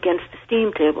him up against the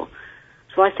steam table.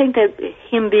 So I think that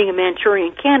him being a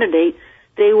Manchurian candidate,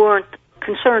 they weren't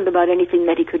concerned about anything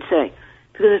that he could say,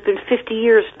 because it's been 50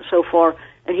 years so far,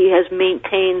 and he has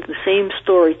maintained the same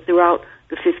story throughout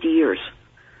the 50 years.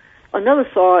 Another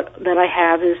thought that I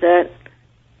have is that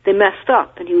they messed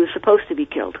up, and he was supposed to be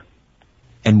killed.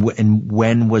 And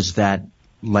when was that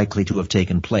likely to have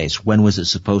taken place? When was it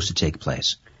supposed to take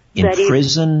place? In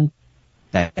prison?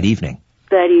 That evening?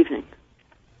 That evening.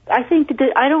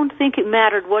 I don't think it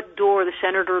mattered what door the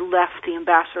senator left the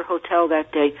Ambassador Hotel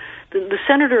that day. The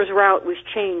senator's route was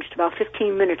changed about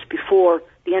 15 minutes before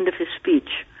the end of his speech,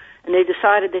 and they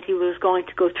decided that he was going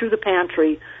to go through the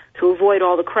pantry to avoid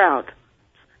all the crowd.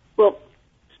 Well,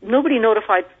 nobody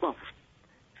notified,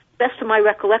 best of my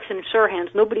recollection in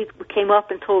Sirhan's, nobody came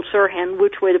up and told Sirhan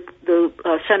which way the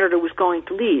senator was going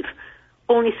to leave.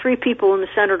 Only 3 people in the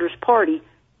senator's party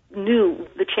knew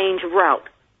the change of route.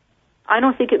 I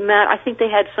don't think it mattered. I think they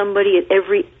had somebody at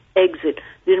every exit.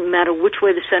 It didn't matter which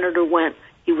way the senator went.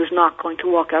 He was not going to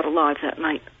walk out alive that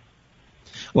night.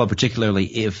 Well, particularly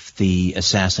if the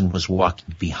assassin was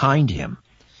walking behind him.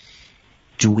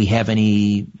 Do we have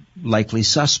any likely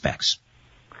suspects?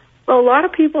 Well, a lot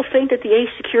of people think that the ace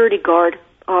security guard,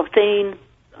 Thane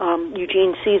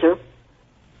Eugene Caesar,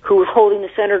 who was holding the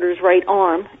senator's right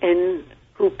arm and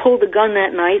who pulled the gun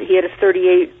that night, he had a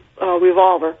 .38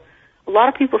 revolver. A lot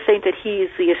of people think that he is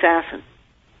the assassin.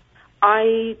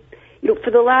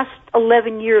 For the last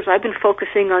 11 years, I've been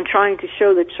focusing on trying to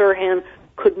show that Sirhan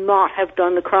could not have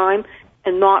done the crime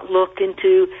and not looked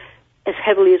into as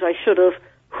heavily as I should have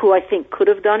who I think could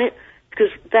have done it, because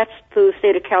that's the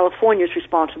state of California's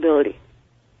responsibility.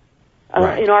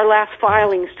 Right. In our last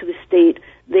filings to the state,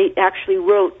 they actually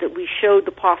wrote that we showed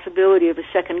the possibility of a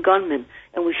second gunman,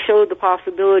 and we showed the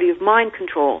possibility of mind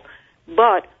control,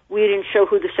 but we didn't show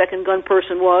who the second gun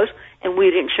person was, and we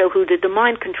didn't show who did the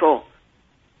mind control.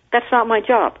 That's not my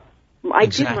job. I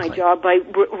did my job by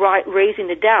raising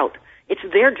the doubt. It's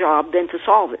their job then to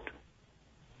solve it.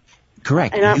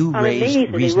 Correct. And you I'm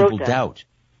raised reasonable that. doubt.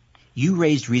 You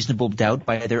raised reasonable doubt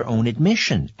by their own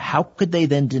admission. How could they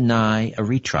then deny a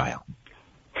retrial?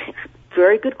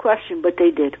 Very good question, but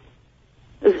they did.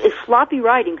 It's sloppy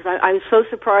writing, because I was so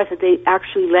surprised that they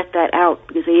actually let that out,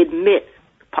 because they admit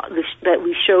that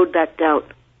we showed that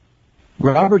doubt.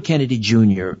 Robert Kennedy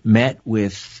Jr. met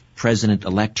with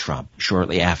President-elect Trump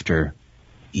shortly after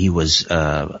he was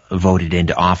voted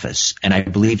into office, and I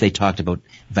believe they talked about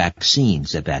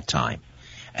vaccines at that time,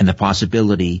 and the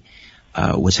possibility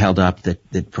was held up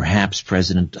that perhaps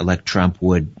President-elect Trump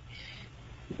would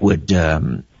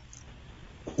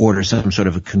order some sort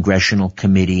of a congressional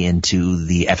committee into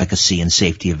the efficacy and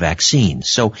safety of vaccines.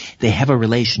 So they have a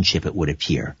relationship, it would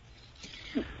appear.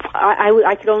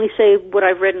 I could only say what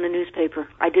I've read in the newspaper.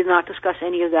 I did not discuss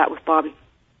any of that with Bobby.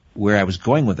 Where I was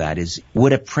going with that is,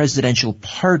 would a presidential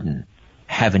pardon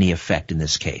have any effect in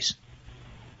this case?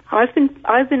 I've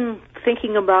been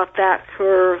thinking about that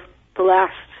for the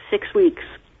last 6 weeks,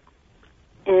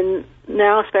 and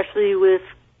now, especially with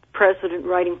President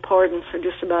writing pardons for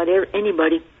just about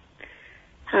anybody,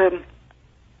 it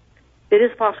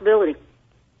is a possibility.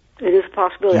 It is a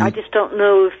possibility. I just don't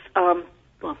know if,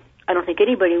 I don't think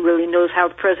anybody really knows how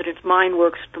the president's mind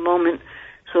works at the moment.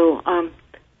 So,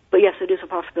 but yes, it is a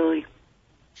possibility.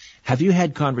 Have you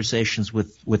had conversations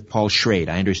with Paul Schrade?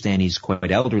 I understand he's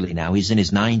quite elderly now. He's in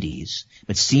his 90s,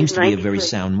 but seems to be a very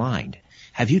sound mind.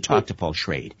 Have you talked to Paul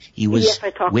Schrade? He was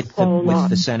with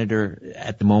the senator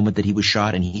at the moment that he was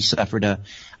shot, and he suffered a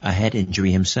head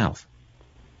injury himself.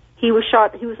 He was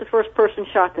shot. He was the first person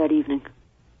shot that evening.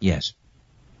 Yes.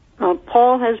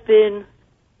 Paul has been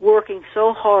working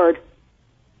so hard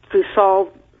to solve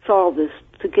this,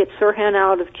 to get Sirhan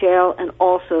out of jail, and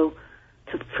also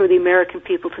for the American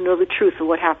people to know the truth of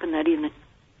what happened that evening.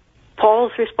 Paul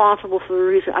is responsible for the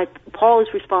reason. Paul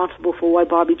is responsible for why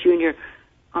Bobby Jr.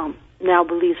 Now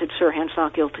believes that Sirhan's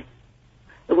not guilty.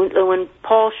 When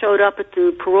Paul showed up at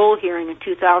the parole hearing in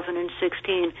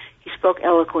 2016, he spoke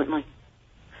eloquently,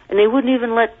 and they wouldn't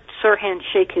even let Sirhan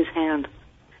shake his hand.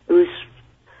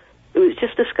 It's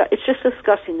just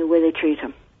disgusting the way they treat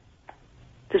him.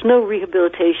 There's no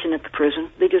rehabilitation at the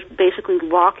prison. They just basically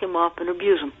lock him up and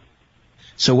abuse him.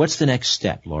 So what's the next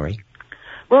step, Laurie?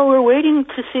 Well, we're waiting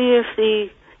to see if the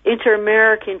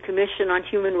Inter-American Commission on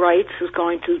Human Rights is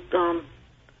going to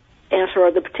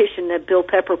answer the petition that Bill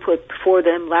Pepper put before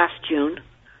them last June.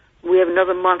 We have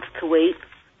another month to wait.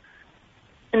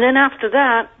 And then after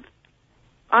that,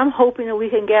 I'm hoping that we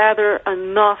can gather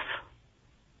enough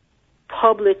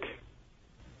public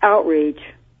outrage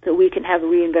that we can have a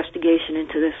reinvestigation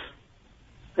into this.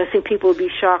 I think people would be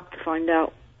shocked to find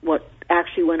out what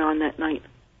actually went on that night.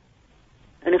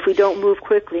 And if we don't move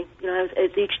quickly,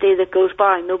 as each day that goes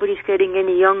by, nobody's getting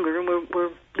any younger, and we're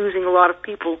losing a lot of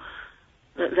people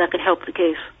that could help the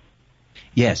case.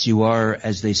 Yes, you are,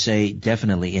 as they say,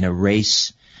 definitely in a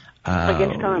race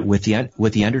against time with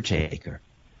the Undertaker.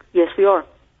 Yes, we are.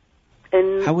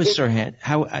 And how is Sirhan?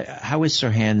 How is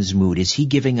Sirhan's mood? Is he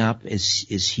giving up?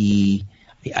 Is he?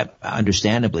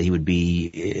 Understandably, he would be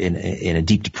in a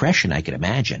deep depression, I can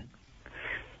imagine.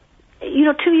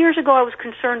 2 years ago, I was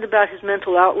concerned about his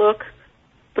mental outlook,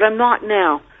 but I'm not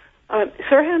now.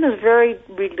 Sirhan is a very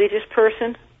religious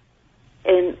person,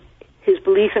 and his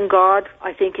belief in God,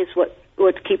 I think, is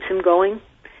what keeps him going.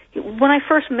 When I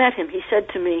first met him, he said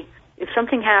to me, "If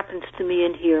something happens to me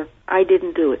in here, I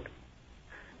didn't do it."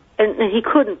 And he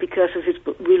couldn't because of his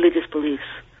religious beliefs.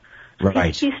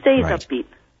 Right. He stays upbeat.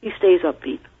 He stays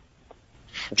upbeat.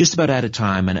 Just about out of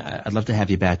time, and I'd love to have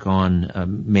you back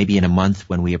on maybe in a month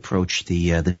when we approach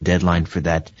the deadline for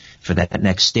that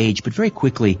next stage. But very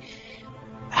quickly,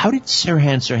 how did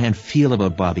Sirhan feel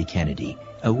about Bobby Kennedy?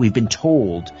 We've been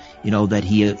told, that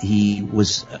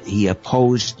he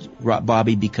opposed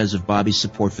Bobby because of Bobby's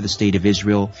support for the state of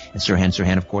Israel, and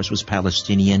Sirhan, of course, was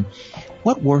Palestinian.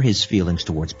 What were his feelings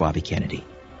towards Bobby Kennedy?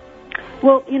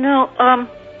 Well, I'm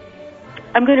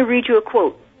going to read you a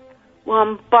quote.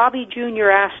 Bobby Jr.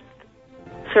 asked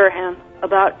Sirhan,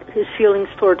 about his feelings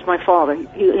towards my father.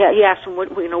 He asked him,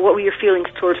 what were your feelings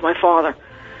towards my father?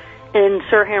 And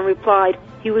Sirhan replied,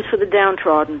 he was for the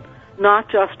downtrodden, not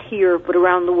just here, but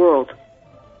around the world.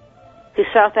 His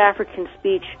South African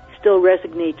speech still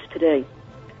resonates today.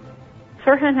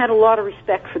 Sirhan had a lot of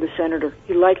respect for the senator.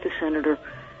 He liked the senator.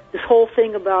 This whole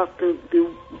thing about the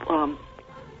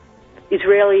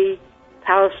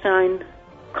Israeli-Palestine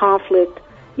conflict,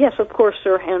 yes, of course,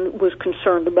 Sirhan was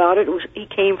concerned about it. He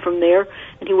came from there,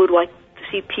 and he would like to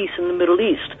see peace in the Middle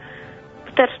East.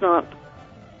 But that's not.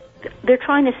 They're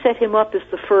trying to set him up as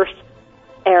the first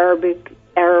Arab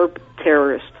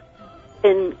terrorist,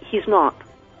 and he's not.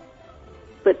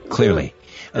 But clearly,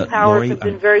 the powers Laurie, have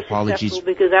been very apologies.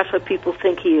 successful because that's what people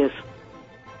think he is.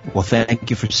 Well,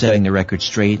 thank you for setting the record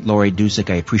straight. Laurie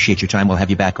Dusek, I appreciate your time. We'll have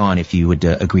you back on if you would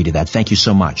agree to that. Thank you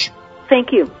so much.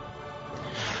 Thank you.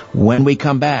 When we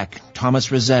come back, Thomas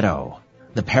Rossetto,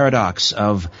 the paradox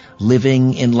of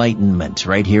living enlightenment,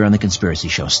 right here on The Conspiracy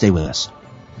Show. Stay with us.